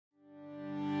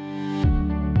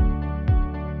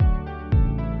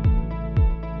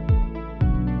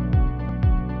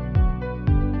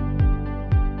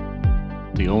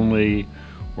only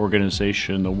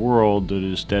organization in the world that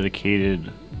is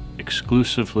dedicated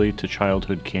exclusively to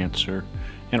childhood cancer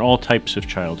and all types of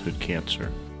childhood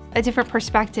cancer. A different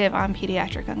perspective on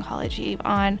pediatric oncology,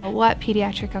 on what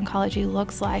pediatric oncology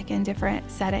looks like in different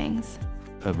settings.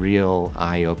 A real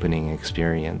eye-opening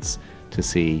experience to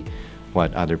see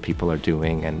what other people are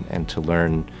doing and to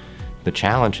learn the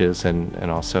challenges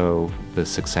and also the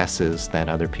successes that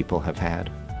other people have had.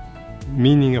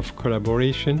 Meaning of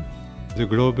collaboration, the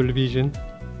global vision,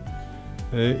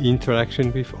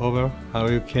 interaction with others, how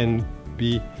you can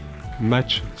be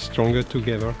much stronger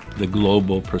together. The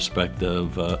global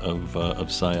perspective of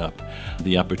SIOP,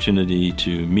 the opportunity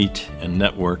to meet and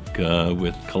network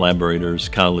with collaborators,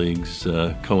 colleagues,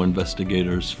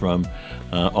 co-investigators from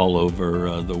all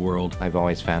over the world. I've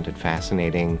always found it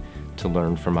fascinating to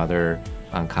learn from other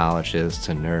oncologists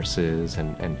and nurses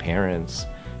and parents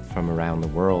from around the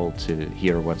world, to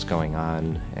hear what's going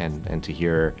on and to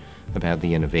hear about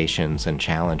the innovations and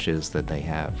challenges that they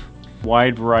have.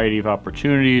 Wide variety of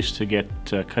opportunities to get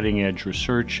cutting-edge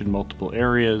research in multiple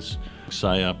areas.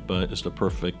 SIOP is the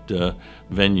perfect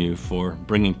venue for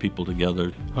bringing people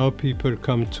together. How people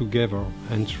come together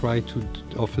and try to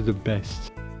offer the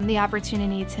best. The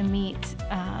opportunity to meet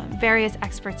various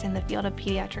experts in the field of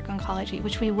pediatric oncology,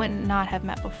 which we would not have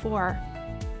met before.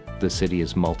 The city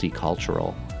is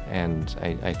multicultural, and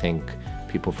I think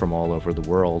people from all over the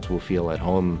world will feel at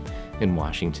home in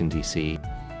Washington, D.C.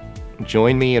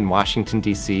 Join me in Washington,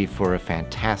 D.C. for a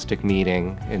fantastic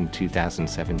meeting in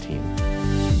 2017.